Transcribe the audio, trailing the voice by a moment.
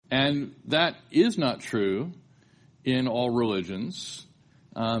And that is not true in all religions.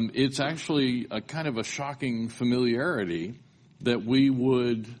 It's actually a kind of a shocking familiarity that we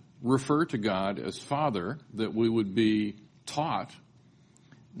would refer to God as Father, that we would be taught,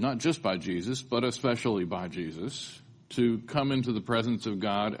 not just by Jesus, but especially by Jesus, to come into the presence of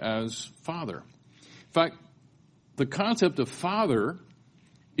God as Father. In fact, the concept of Father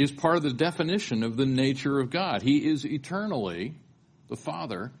is part of the definition of the nature of God. He is eternally the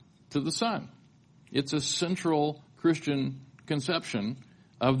Father to the Son. It's a central Christian conception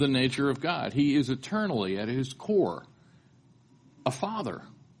of the nature of God. He is eternally, at his core, a Father.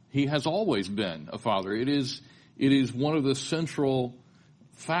 He has always been a Father. It is one of the central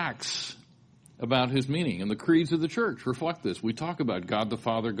facts about his meaning. And the creeds of the church reflect this. We talk about God the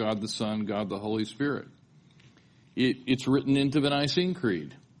Father, God the Son, God the Holy Spirit. It's written into the Nicene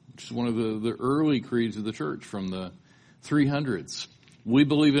Creed, which is one of the early creeds of the church from the 300s. We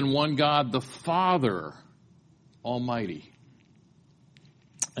believe in one God, the Father Almighty,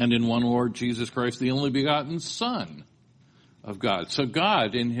 and in one Lord Jesus Christ, the only begotten Son of God. So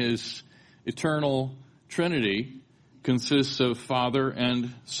God, in his eternal Trinity, consists of Father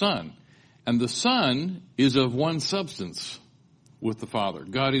and Son. And the Son is of one substance with the Father.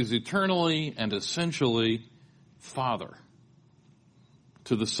 God is eternally and essentially Father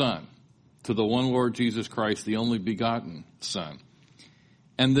to the Son, to the one Lord Jesus Christ, the only begotten Son.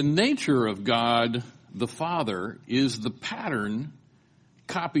 And the nature of God, the Father, is the pattern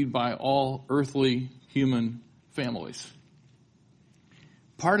copied by all earthly human families.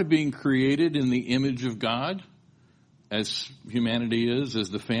 Part of being created in the image of God, as humanity is, as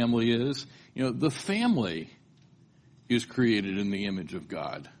the family is, the family is created in the image of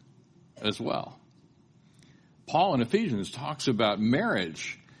God as well. Paul in Ephesians talks about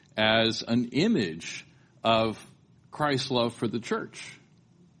marriage as an image of Christ's love for the church.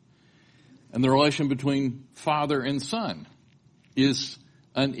 And the relation between father and son is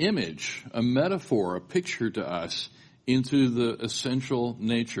an image, a metaphor, a picture to us into the essential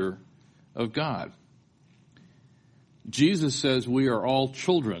nature of God. Jesus says we are all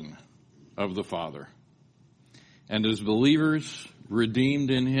children of the Father. And as believers,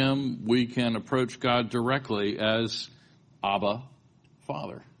 redeemed in him, we can approach God directly as Abba,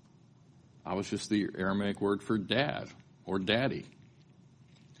 Father. Abba is just the Aramaic word for dad or daddy.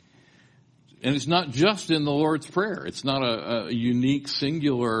 And it's not just in the Lord's Prayer. It's not a unique,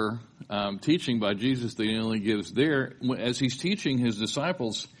 singular teaching by Jesus that he only gives there. As he's teaching his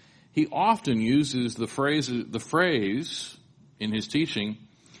disciples, he often uses the phrase in his teaching,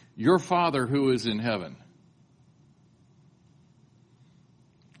 "Your Father who is in heaven,"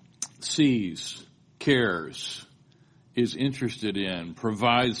 sees, cares, is interested in,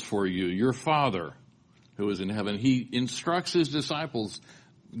 provides for you. Your Father who is in heaven. He instructs his disciples,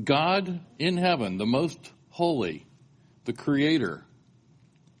 God in heaven, the most holy, the Creator,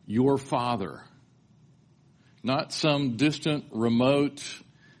 your Father. Not some distant, remote,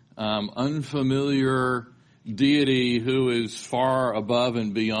 unfamiliar deity who is far above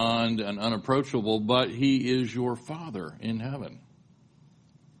and beyond and unapproachable, but he is your Father in heaven.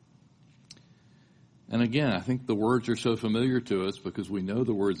 And again, I think the words are so familiar to us because we know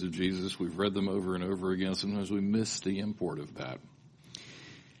the words of Jesus. We've read them over and over again. Sometimes we miss the import of that.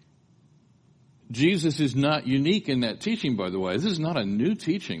 Jesus is not unique in that teaching, by the way. This is not a new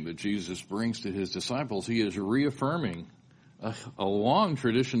teaching that Jesus brings to his disciples. He is reaffirming a long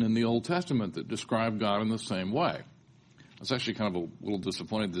tradition in the Old Testament that described God in the same way. I was actually kind of a little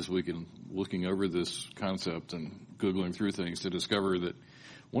disappointed this week in looking over this concept and Googling through things to discover that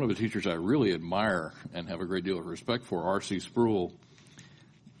one of the teachers I really admire and have a great deal of respect for, R.C. Sproul,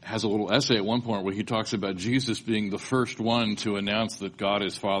 has a little essay at one point where he talks about Jesus being the first one to announce that God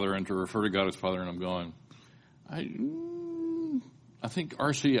is Father and to refer to God as Father, and I'm going, I think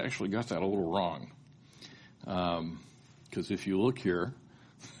R.C. actually got that a little wrong. Because if you look here,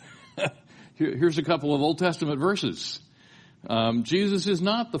 here's a couple of Old Testament verses. Jesus is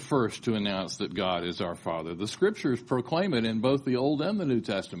not the first to announce that God is our Father. The Scriptures proclaim it in both the Old and the New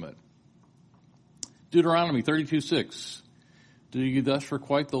Testament. Deuteronomy 32:6. Do you thus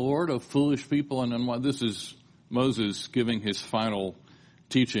requite the Lord, O foolish people and unwise? This is Moses giving his final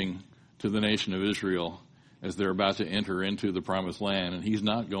teaching to the nation of Israel as they're about to enter into the promised land, and he's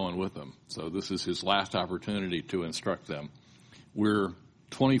not going with them. So this is his last opportunity to instruct them. We're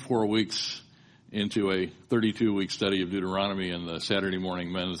 24 weeks into a 32-week study of Deuteronomy in the Saturday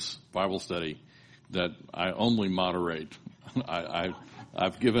morning men's Bible study that I only moderate.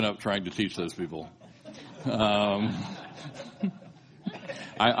 I've given up trying to teach those people.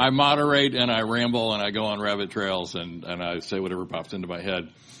 I moderate and I ramble and I go on rabbit trails and I say whatever pops into my head.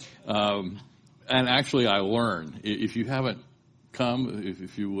 And actually I learn. If you haven't come,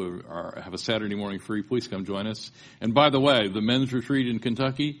 if you have a Saturday morning free, please come join us. And by the way, the men's retreat in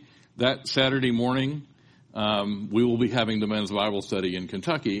Kentucky, that Saturday morning, we will be having the men's Bible study in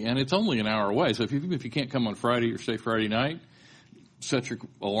Kentucky, and it's only an hour away. So if you can't come on Friday or stay Friday night, set your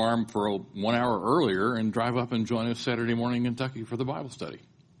alarm for 1 hour earlier and drive up and join us Saturday morning in Kentucky for the Bible study.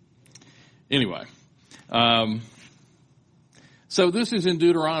 Anyway, so this is in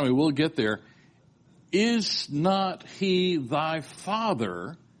Deuteronomy. We'll get there. Is not he thy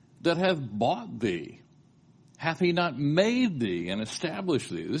father that hath bought thee? Hath he not made thee and established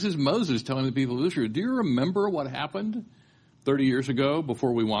thee? This is Moses telling the people of Israel. Do you remember what happened 30 years ago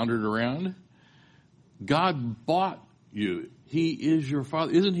before we wandered around? God bought you. He is your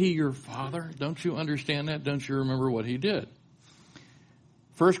father. Isn't he your father? Don't you understand that? Don't you remember what he did?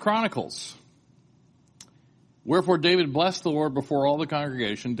 1 Chronicles. Wherefore David blessed the Lord before all the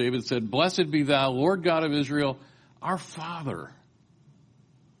congregation. David said, Blessed be thou, Lord God of Israel, our Father,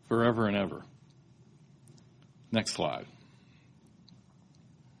 forever and ever. Next slide.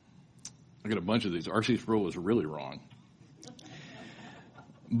 I got a bunch of these. R.C. Sproul was really wrong.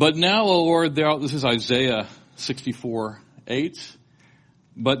 But now, O Lord, this is Isaiah 64:8.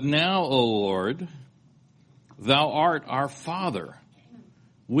 But now, O Lord, thou art our Father.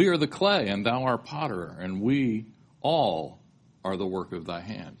 We are the clay, and thou art potter, and we all are the work of thy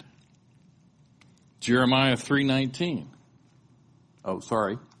hand. Jeremiah 3:19. Oh,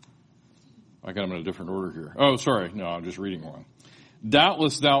 sorry. I got them in a different order here. Oh, sorry. No, I'm just reading wrong.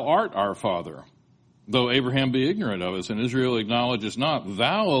 Doubtless thou art our father, though Abraham be ignorant of us, and Israel acknowledges not.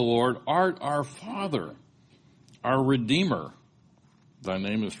 Thou, O Lord, art our Father, our Redeemer. Thy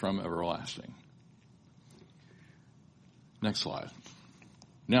name is from everlasting. Next slide.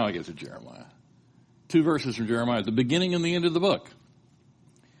 Now I get to Jeremiah. 2 verses from Jeremiah, the beginning and the end of the book.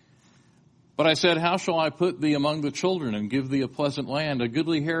 But I said, how shall I put thee among the children and give thee a pleasant land, a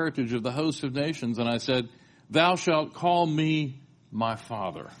goodly heritage of the host of nations? And I said, thou shalt call me my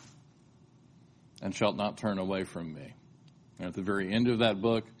Father, and shalt not turn away from me. And at the very end of that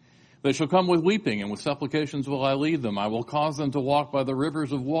book, they shall come with weeping, and with supplications will I lead them. I will cause them to walk by the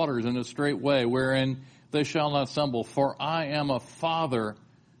rivers of waters in a straight way, wherein they shall not stumble. For I am a father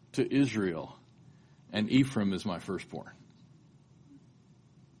to Israel, and Ephraim is my firstborn.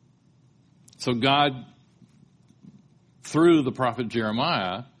 So God, through the prophet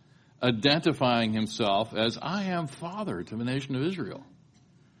Jeremiah, identifying himself as, I am father to the nation of Israel.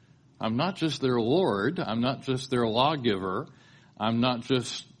 I'm not just their Lord. I'm not just their lawgiver. I'm not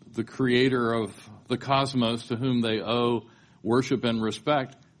just the creator of the cosmos to whom they owe worship and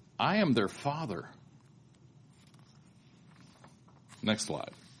respect. I am their father. Next slide.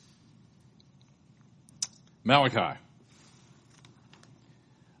 Malachi.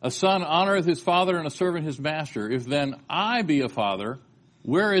 A son honoreth his father, and a servant his master. If then I be a father,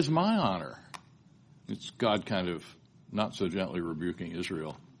 where is my honor? It's God kind of not so gently rebuking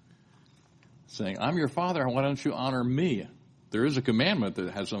Israel, saying, I'm your father, why don't you honor me? There is a commandment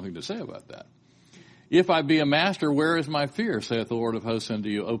that has something to say about that. If I be a master, where is my fear, saith the Lord of hosts unto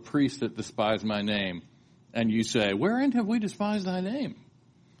you, O priests that despise my name? And you say, wherein have we despised thy name?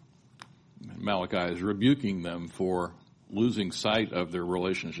 Malachi is rebuking them for losing sight of their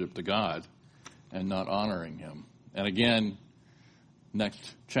relationship to God and not honoring him. And again,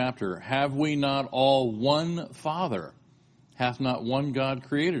 next chapter, have we not all one Father? Hath not one God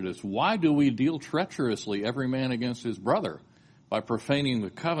created us? Why do we deal treacherously every man against his brother by profaning the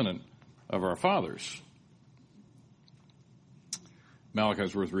covenant of our fathers? Malachi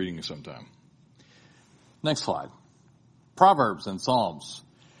is worth reading sometime. Next slide. Proverbs and Psalms.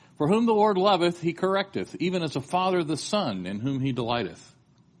 For whom the Lord loveth, he correcteth, even as a father the son in whom he delighteth.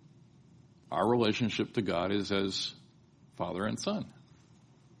 Our relationship to God is as father and son.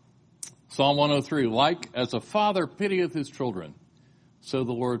 Psalm 103, like as a father pitieth his children, so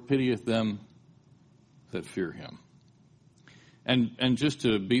the Lord pitieth them that fear him. And just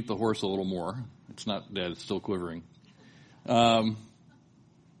to beat the horse a little more, it's not dead, it's still quivering. Next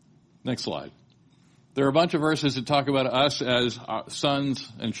slide. There are a bunch of verses that talk about us as sons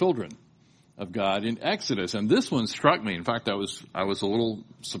and children of God in Exodus, and this one struck me. In fact, I was a little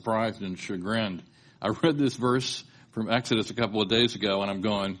surprised and chagrined. I read this verse from Exodus a couple of days ago, and I'm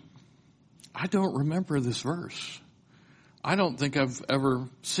going, I don't remember this verse. I don't think I've ever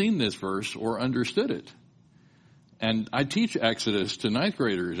seen this verse or understood it. And I teach Exodus to ninth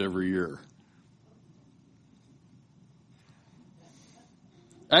graders every year.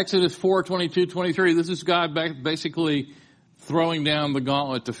 Exodus 4:22-23. This is God basically throwing down the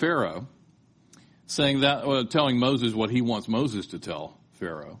gauntlet to Pharaoh, saying that, telling Moses what he wants Moses to tell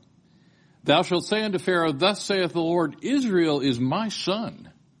Pharaoh. Thou shalt say unto Pharaoh, thus saith the Lord, Israel is my son,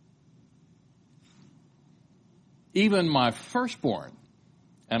 even my firstborn.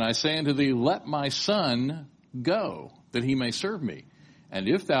 And I say unto thee, let my son go, that he may serve me. And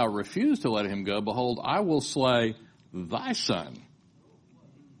if thou refuse to let him go, behold, I will slay thy son,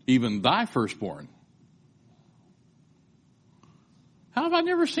 even thy firstborn. How have I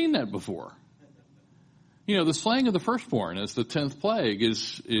never seen that before? You know, the slaying of the firstborn as the 10th plague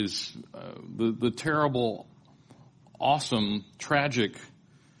is the terrible, awesome, tragic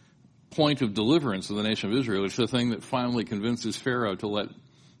point of deliverance of the nation of Israel. It's the thing that finally convinces Pharaoh to let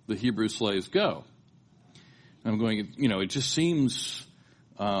the Hebrew slaves go. And I'm going, you know, it just seems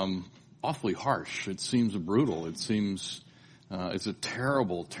awfully harsh. It seems brutal. It seems it's a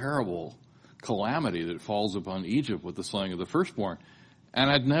terrible, terrible calamity that falls upon Egypt with the slaying of the firstborn. And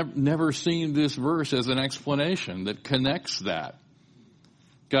I'd never seen this verse as an explanation that connects that.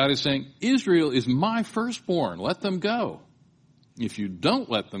 God is saying, Israel is my firstborn. Let them go. If you don't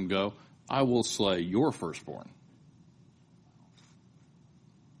let them go, I will slay your firstborn.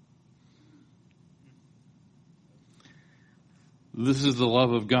 This is the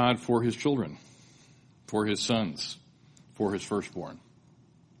love of God for his children, for his sons, for his firstborn.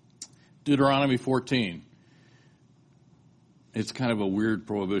 Deuteronomy 14. It's kind of a weird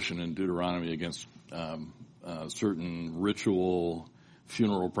prohibition in Deuteronomy against certain ritual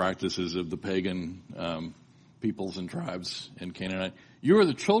funeral practices of the pagan peoples and tribes in Canaan. You are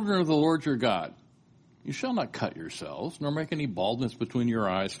the children of the Lord your God. You shall not cut yourselves, nor make any baldness between your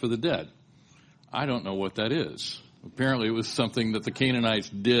eyes for the dead. I don't know what that is. Apparently it was something that the Canaanites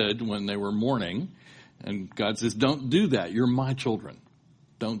did when they were mourning. And God says, don't do that. You're my children.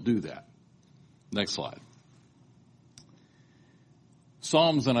 Don't do that. Next slide.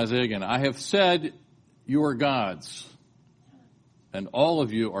 Psalms and Isaiah again. I have said you are gods, and all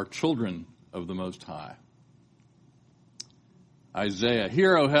of you are children of the Most High. Isaiah,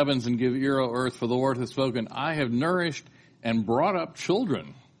 hear, O heavens, and give ear, O earth, for the Lord has spoken. I have nourished and brought up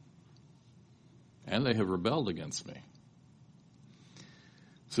children, and they have rebelled against me.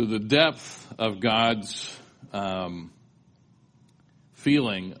 So the depth of God's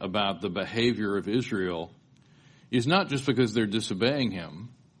feeling about the behavior of Israel is not just because they're disobeying him,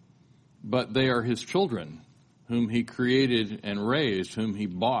 but they are his children, whom he created and raised, whom he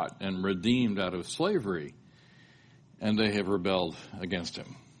bought and redeemed out of slavery, and they have rebelled against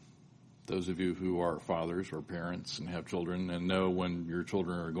him. Those of you who are fathers or parents and have children and know when your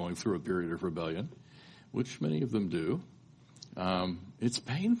children are going through a period of rebellion, which many of them do, it's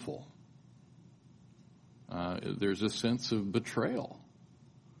painful. There's a sense of betrayal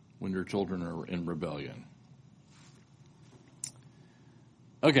when your children are in rebellion.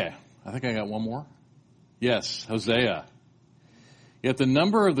 Okay, I think I got one more. Yes, Hosea. Yet the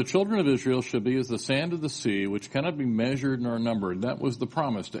number of the children of Israel shall be as the sand of the sea, which cannot be measured nor numbered. That was the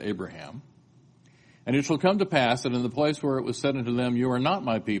promise to Abraham. And it shall come to pass that in the place where it was said unto them, you are not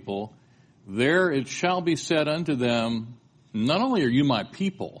my people, there it shall be said unto them, not only are you my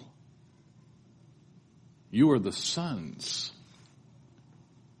people, you are the sons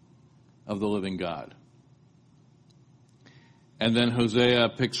of the living God. And then Hosea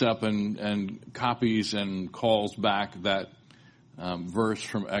picks up and copies and calls back that verse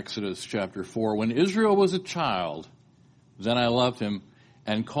from Exodus chapter 4. When Israel was a child, then I loved him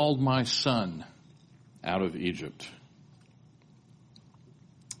and called my son out of Egypt.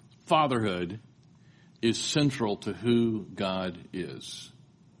 Fatherhood is central to who God is.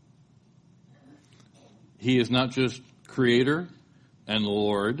 He is not just creator and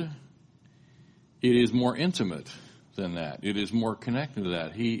Lord. It is more intimate than that. It is more connected to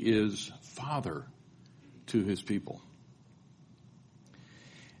that. He is father to his people.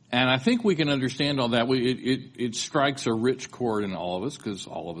 And I think we can understand all that. It strikes a rich chord in all of us because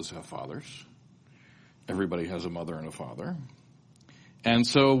all of us have fathers. Everybody has a mother and a father. And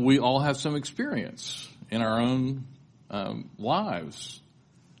so we all have some experience in our own lives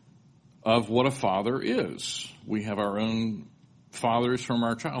of what a father is. We have our own fathers from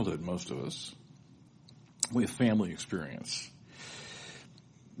our childhood, most of us. We have family experience.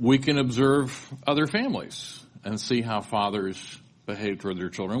 We can observe other families and see how fathers behave toward their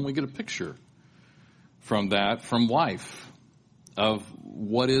children. We get a picture from that, from life, of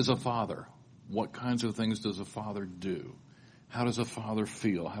what is a father. What kinds of things does a father do? How does a father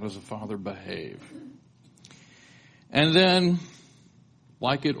feel? How does a father behave? And then,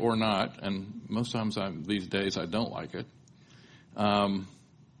 like it or not, and most times these days I don't like it,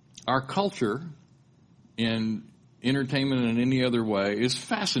 our culture in entertainment in any other way, is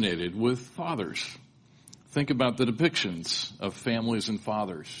fascinated with fathers. Think about the depictions of families and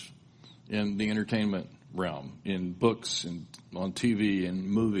fathers in the entertainment realm, in books, and on TV, and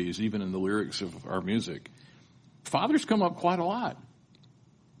movies, even in the lyrics of our music. Fathers come up quite a lot.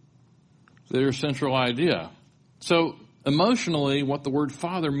 They're a central idea. So emotionally, what the word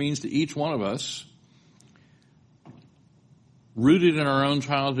father means to each one of us, rooted in our own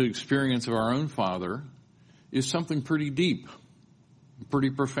childhood experience of our own father, is something pretty deep, pretty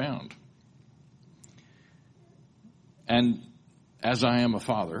profound. And as I am a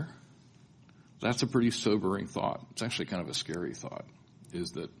father, that's a pretty sobering thought. It's actually kind of a scary thought,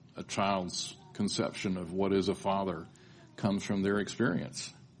 is that a child's conception of what is a father comes from their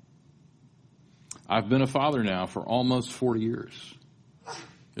experience. I've been a father now for almost 40 years.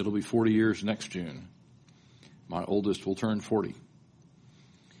 It'll be 40 years next June. My oldest will turn 40.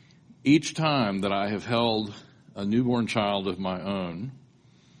 Each time that I have held a newborn child of my own,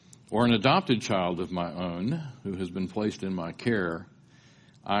 or an adopted child of my own who has been placed in my care,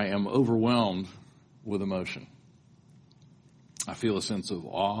 I am overwhelmed with emotion. I feel a sense of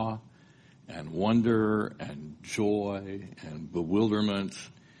awe and wonder and joy and bewilderment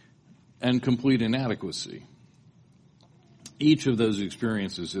and complete inadequacy. Each of those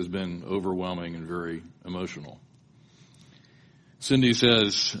experiences has been overwhelming and very emotional. Cindy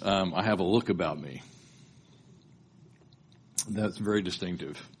says, I have a look about me. That's very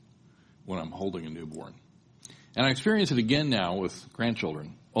distinctive when I'm holding a newborn. And I experience it again now with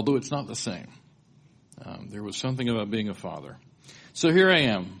grandchildren, although it's not the same. There was something about being a father. So here I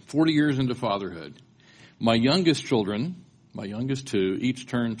am, 40 years into fatherhood. My youngest children, my youngest two, each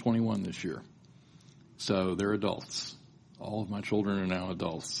turned 21 this year. So they're adults. All of my children are now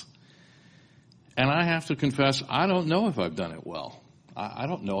adults. And I have to confess, I don't know if I've done it well. I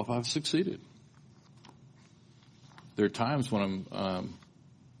don't know if I've succeeded. There are times when I'm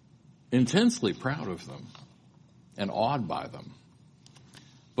intensely proud of them and awed by them.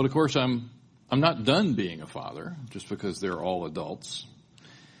 But of course, I'm not done being a father just because they're all adults.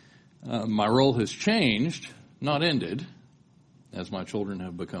 My role has changed, not ended, as my children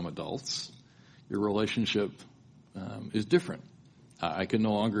have become adults. Your relationship is different. I can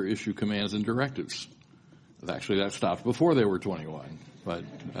no longer issue commands and directives. Actually, that stopped before they were 21. But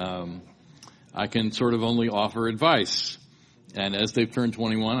I can sort of only offer advice. And as they've turned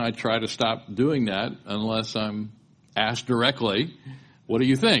 21, I try to stop doing that unless I'm asked directly, what do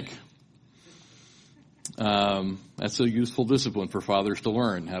you think? That's a useful discipline for fathers to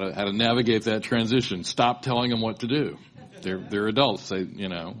learn, how to navigate that transition. Stop telling them what to do. They're adults.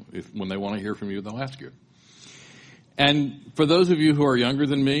 When they want to hear from you, they'll ask you. And for those of you who are younger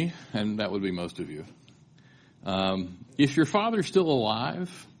than me, and that would be most of you, if your father's still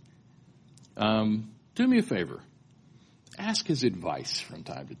alive, do me a favor. Ask his advice from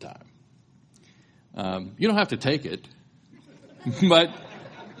time to time. You don't have to take it,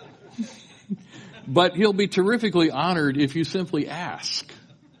 but he'll be terrifically honored if you simply ask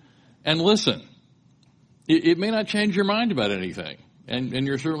and listen. It may not change your mind about anything, and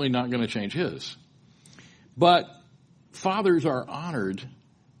you're certainly not going to change his. But fathers are honored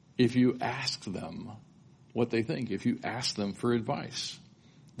if you ask them what they think, if you ask them for advice.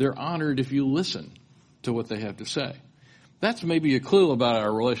 They're honored if you listen to what they have to say. That's maybe a clue about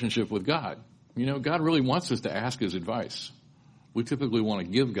our relationship with God. God really wants us to ask his advice. We typically want to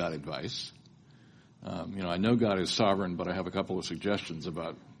give God advice. I know God is sovereign, but I have a couple of suggestions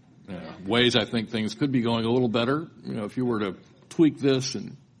about ways I think things could be going a little better. If you were to tweak this,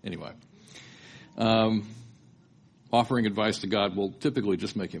 and anyway. Offering advice to God will typically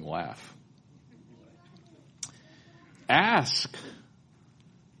just make him laugh. Ask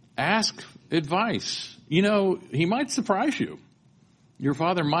advice. He might surprise you. Your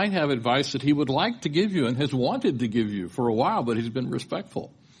father might have advice that he would like to give you and has wanted to give you for a while, but he's been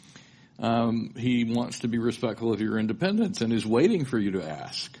respectful. He wants to be respectful of your independence and is waiting for you to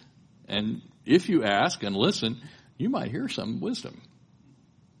ask. And if you ask and listen, you might hear some wisdom.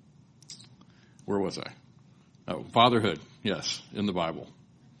 Where was I? Oh, fatherhood. Yes, in the Bible.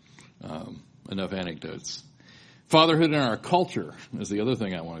 Enough anecdotes. Fatherhood in our culture is the other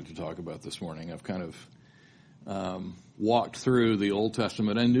thing I wanted to talk about this morning. I've kind of walked through the Old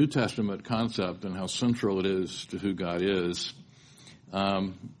Testament and New Testament concept and how central it is to who God is.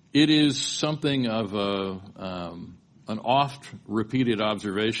 It is something of an oft-repeated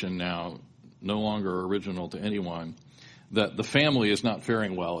observation now, no longer original to anyone, that the family is not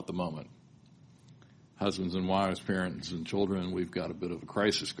faring well at the moment. Husbands and wives, parents and children, we've got a bit of a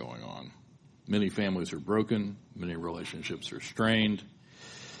crisis going on. Many families are broken. Many relationships are strained.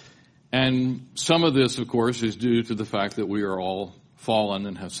 And some of this, of course, is due to the fact that we are all fallen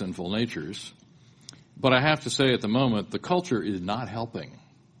and have sinful natures. But I have to say at the moment, the culture is not helping.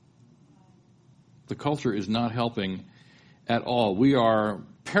 The culture is not helping at all. We are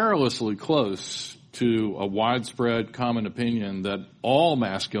perilously close to a widespread common opinion that all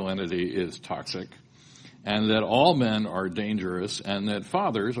masculinity is toxic, and that all men are dangerous, and that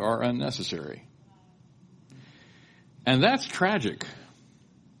fathers are unnecessary. And that's tragic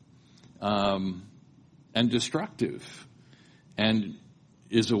and destructive, and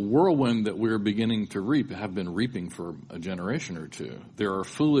is a whirlwind that we're beginning to reap, have been reaping for a generation or two. There are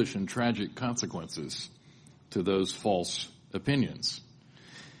foolish and tragic consequences to those false opinions.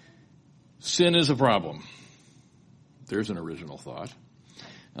 Sin is a problem. There's an original thought.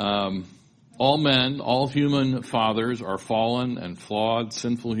 All men, all human fathers are fallen and flawed,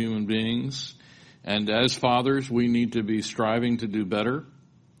 sinful human beings. And as fathers, we need to be striving to do better.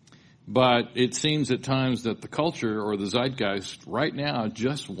 But it seems at times that the culture or the zeitgeist right now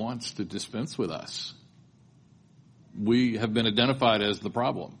just wants to dispense with us. We have been identified as the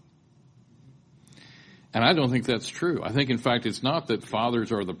problem. And I don't think that's true. I think, in fact, it's not that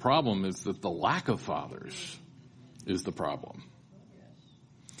fathers are the problem, it's that the lack of fathers is the problem.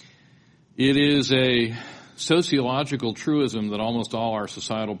 It is a sociological truism that almost all our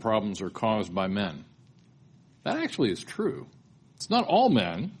societal problems are caused by men. That actually is true. It's not all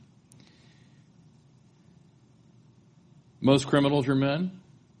men. Most criminals are men.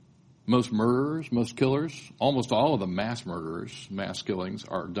 Most murderers, most killers, almost all of the mass murderers, mass killings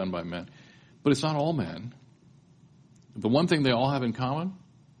are done by men. But it's not all men. The one thing they all have in common,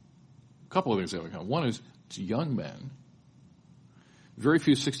 a couple of things they have in common. One is it's young men. Very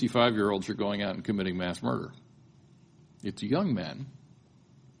few 65-year-olds are going out and committing mass murder. It's young men.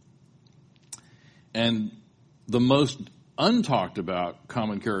 And the most untalked about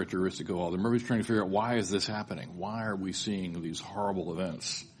common characteristic of all them, everybody's trying to figure out, why is this happening? Why are we seeing these horrible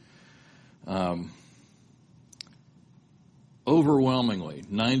events? Overwhelmingly,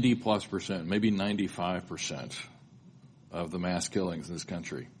 90+%, maybe 95% of the mass killings in this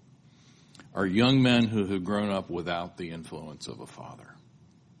country are young men who have grown up without the influence of a father.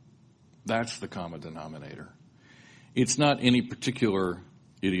 That's the common denominator. It's not any particular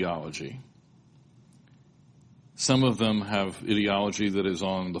ideology. Some of them have ideology that is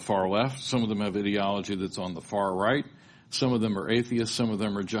on the far left. Some of them have ideology that's on the far right. Some of them are atheists. Some of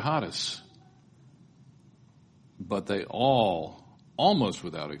them are jihadists. But they all, almost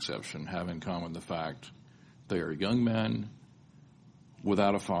without exception, have in common the fact they are young men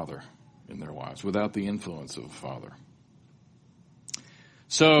without a father in their lives, without the influence of a father.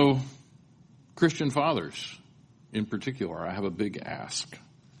 So, Christian fathers, in particular, I have a big ask.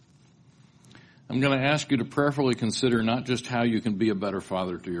 I'm going to ask you to prayerfully consider not just how you can be a better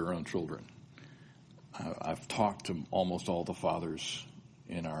father to your own children. I've talked to almost all the fathers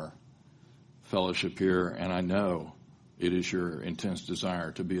in our fellowship here, and I know it is your intense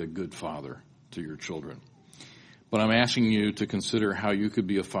desire to be a good father to your children. But I'm asking you to consider how you could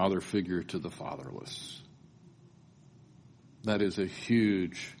be a father figure to the fatherless. That is a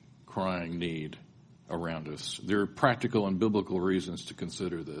huge crying need around us. There are practical and biblical reasons to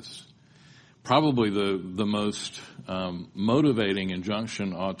consider this. Probably the most motivating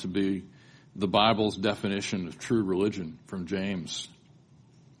injunction ought to be the Bible's definition of true religion from James.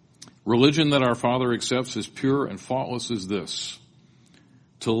 Religion that our Father accepts as pure and faultless is this: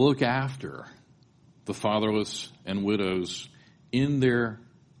 to look after the fatherless and widows in their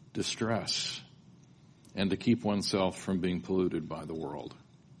distress, and to keep oneself from being polluted by the world.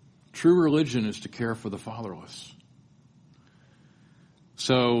 True religion is to care for the fatherless.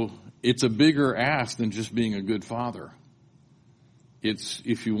 So it's a bigger ask than just being a good father. It's,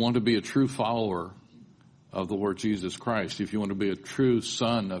 if you want to be a true follower of the Lord Jesus Christ, if you want to be a true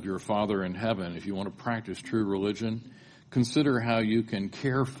son of your Father in heaven, if you want to practice true religion, consider how you can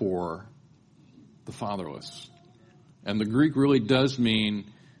care for the fatherless. And the Greek really does mean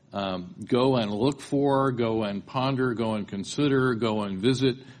go and look for, go and ponder, go and consider, go and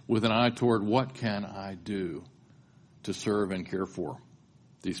visit with an eye toward what can I do to serve and care for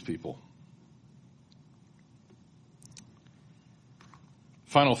these people.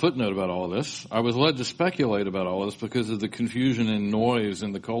 Final footnote about all of this. I was led to speculate about all this because of the confusion and noise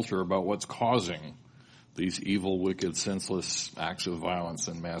in the culture about what's causing these evil, wicked, senseless acts of violence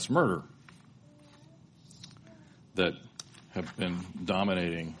and mass murder that have been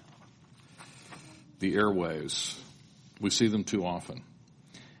dominating the airwaves. We see them too often.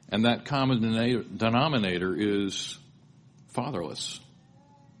 And that common denominator is fatherless.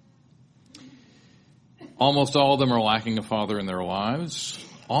 Almost all of them are lacking a father in their lives.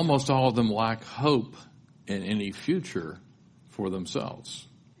 almost all of them lack hope in any future for themselves.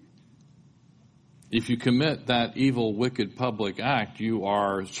 If you commit that evil, wicked public act, you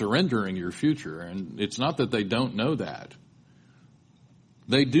are surrendering your future. And it's not that they don't know that.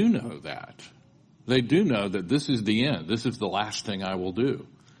 They do know that. They do know that this is the end. This is the last thing I will do.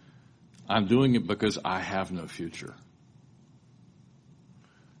 I'm doing it because I have no future.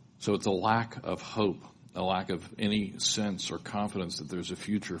 So it's a lack of hope, a lack of any sense or confidence that there's a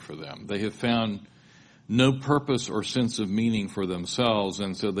future for them. They have found no purpose or sense of meaning for themselves,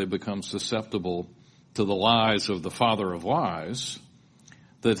 and so they become susceptible to the lies of the father of lies,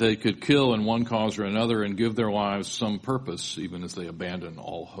 that they could kill in one cause or another and give their lives some purpose, even as they abandon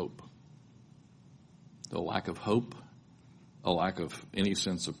all hope. The lack of hope, a lack of any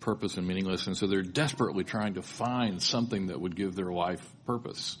sense of purpose and meaningless, and so they're desperately trying to find something that would give their life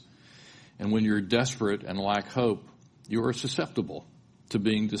purpose. And when you're desperate and lack hope, you are susceptible to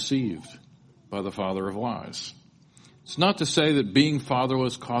being deceived by the father of lies. It's not to say that being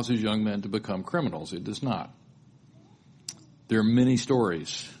fatherless causes young men to become criminals. It does not. There are many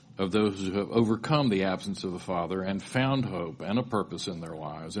stories of those who have overcome the absence of a father and found hope and a purpose in their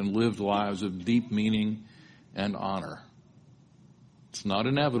lives and lived lives of deep meaning and honor. It's not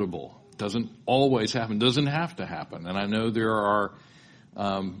inevitable. It doesn't always happen. It doesn't have to happen. And I know there are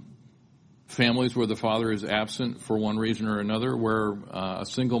families where the father is absent for one reason or another, where a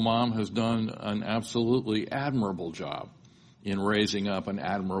single mom has done an absolutely admirable job in raising up an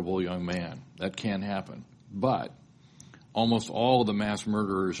admirable young man. That can happen. But almost all of the mass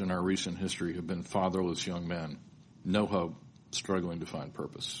murderers in our recent history have been fatherless young men. No hope, struggling to find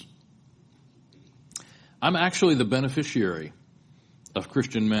purpose. I'm actually the beneficiary of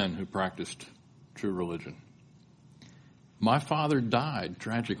Christian men who practiced true religion. My father died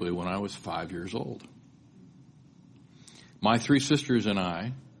tragically when I was 5 years old. My 3 sisters and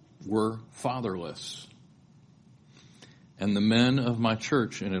I were fatherless. And the men of my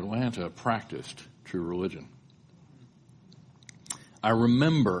church in Atlanta practiced true religion. I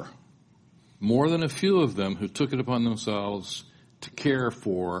remember more than a few of them who took it upon themselves to care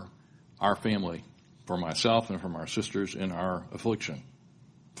for our family, for myself and from our sisters in our affliction,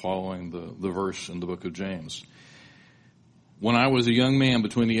 following the verse in the book of James. When I was a young man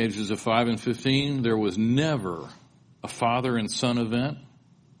between the ages of 5 and 15, there was never a father and son event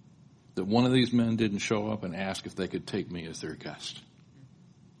that one of these men didn't show up and ask if they could take me as their guest.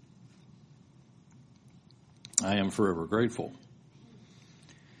 I am forever grateful.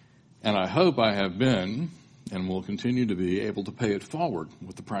 And I hope I have been and will continue to be able to pay it forward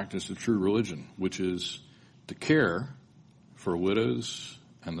with the practice of true religion, which is to care for widows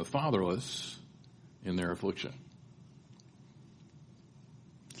and the fatherless in their affliction.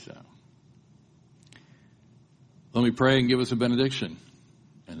 So, let me pray and give us a benediction,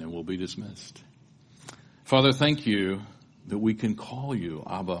 and then we'll be dismissed. Father, thank you that we can call you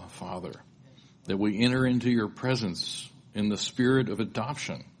Abba, Father, that we enter into your presence in the spirit of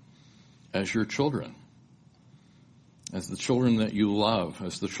adoption as your children, as the children that you love,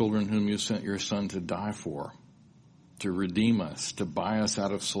 as the children whom you sent your Son to die for, to redeem us, to buy us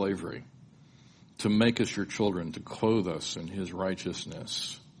out of slavery, to make us your children, to clothe us in his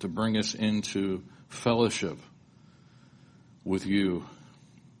righteousness, to bring us into fellowship with you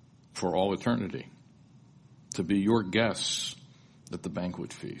for all eternity, to be your guests at the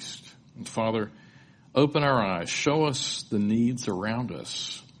banquet feast. And Father, open our eyes, show us the needs around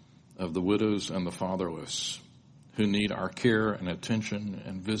us of the widows and the fatherless who need our care and attention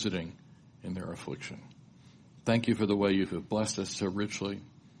and visiting in their affliction. Thank you for the way you have blessed us so richly.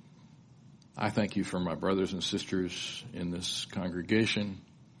 I thank you for my brothers and sisters in this congregation.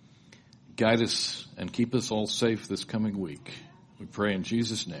 Guide us and keep us all safe this coming week. We pray in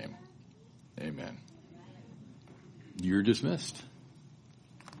Jesus' name. Amen. You're dismissed.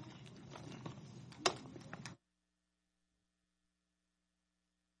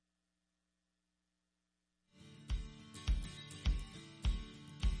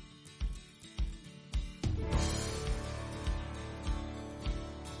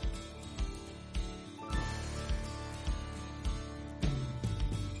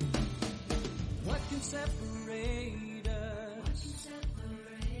 Separate us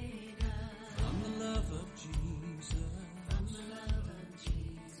from the love of Jesus.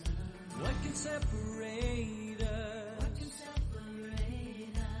 What can separate us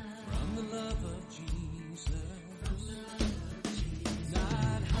from the love of Jesus?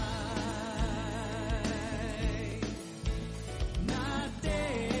 Not height, not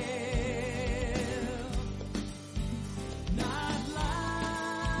depth, not life,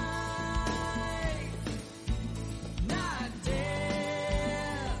 not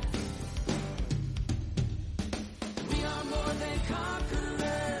death.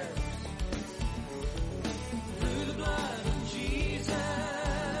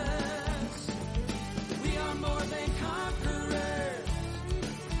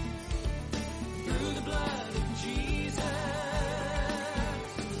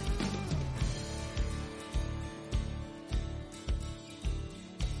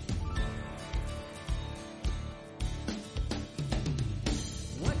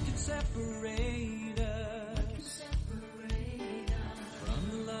 separate us from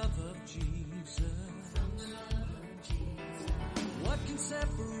the love of Jesus? What can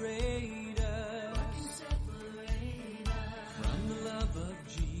separate us from the love of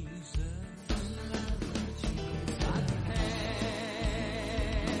Jesus? Not the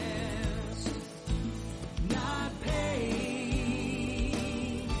past, not pain,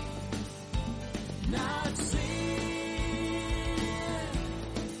 not sin,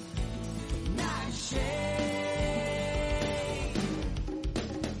 not shame.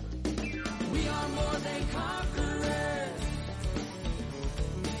 We are more than conquerors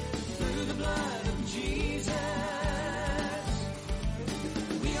through the blood of Jesus.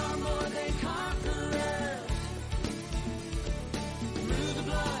 We are more than conquerors through the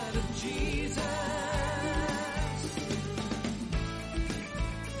blood of Jesus.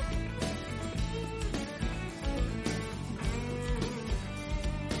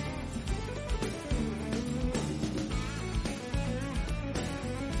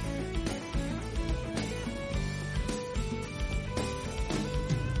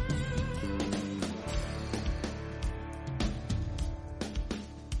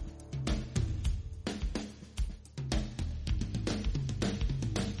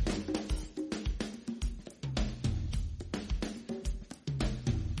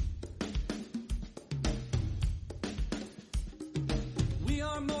 We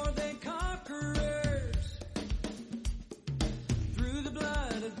are more than conquerors through the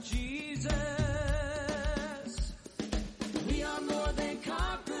blood of Jesus. We are more than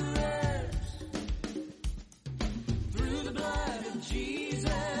conquerors through the blood of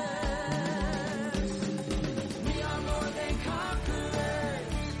Jesus. We are more than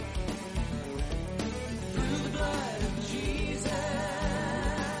conquerors through the blood of Jesus.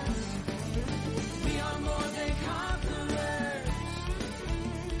 We are more than conquerors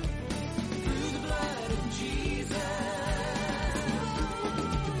through the blood of Jesus.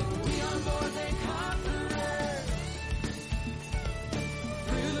 We are more than conquerors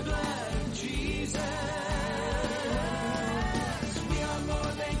through the blood of Jesus. We are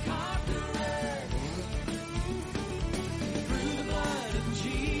more than conquerors through the blood of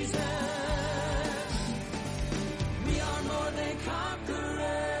Jesus. We are more than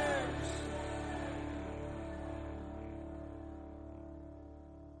conquerors.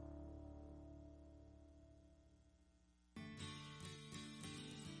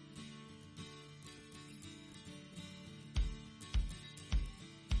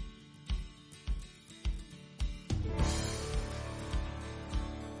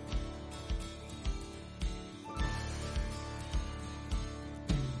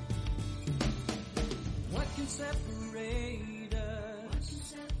 What can separate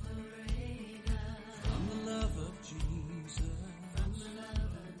us from the love of Jesus?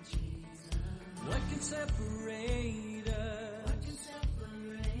 What can separate us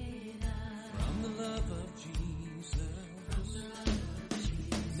from the love of Jesus?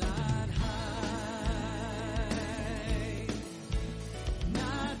 Not height,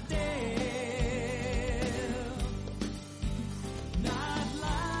 not depth, not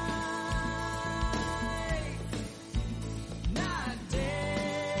life, not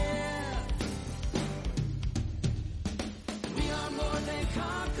death. We are more than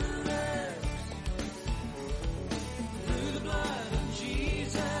conquerors through the blood of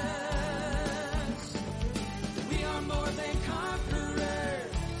Jesus. We are more than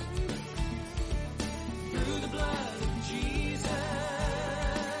conquerors through the blood of Jesus.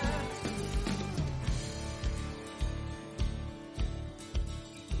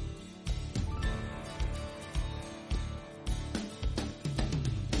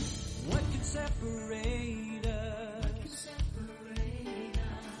 What can separate us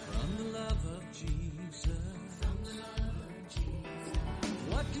from the love of Jesus?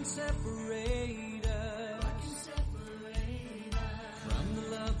 What can separate us from the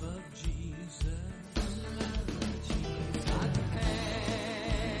love of Jesus? Not the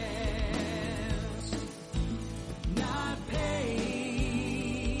past, not pain,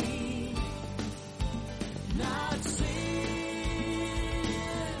 not sin,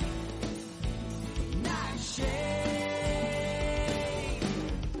 not shame.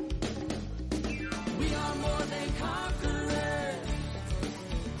 We are more than conquerors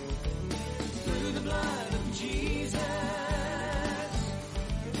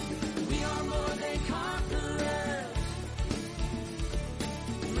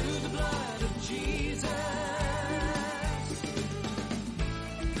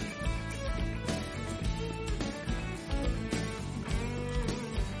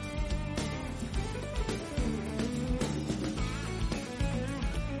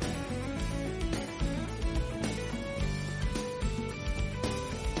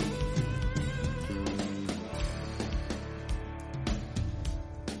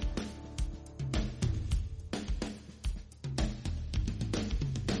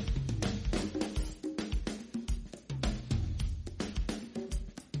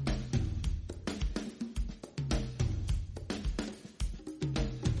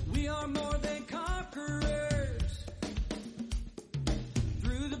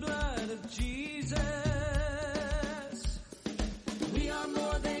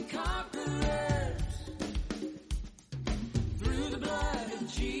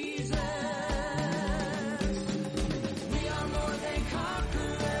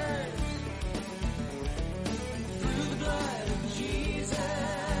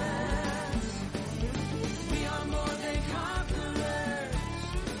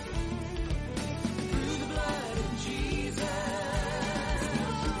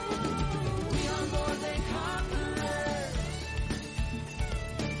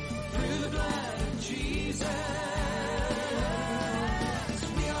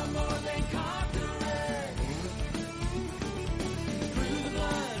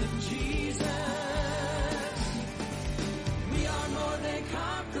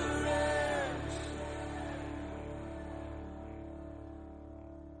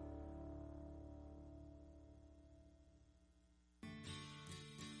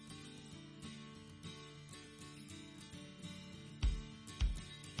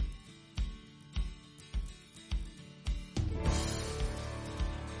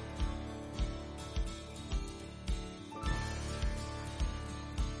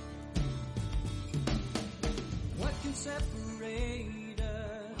separate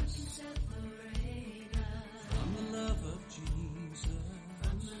us from the love of Jesus?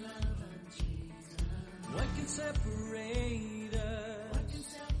 What can separate us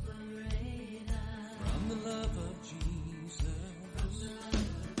from the love of Jesus?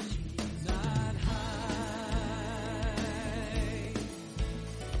 Not height,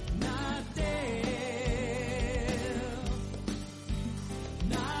 not depth,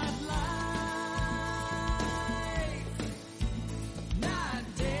 not life, not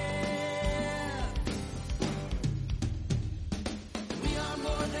death. We are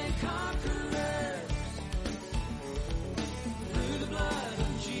more than conquerors through the blood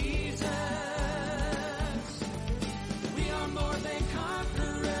of Jesus. We are more than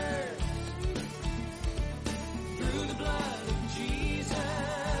conquerors through the blood of Jesus.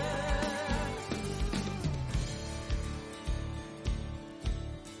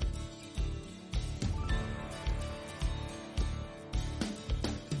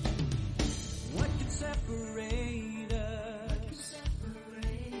 What can separate us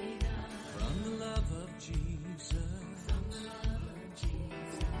from the love of Jesus?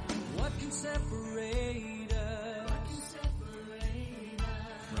 What can separate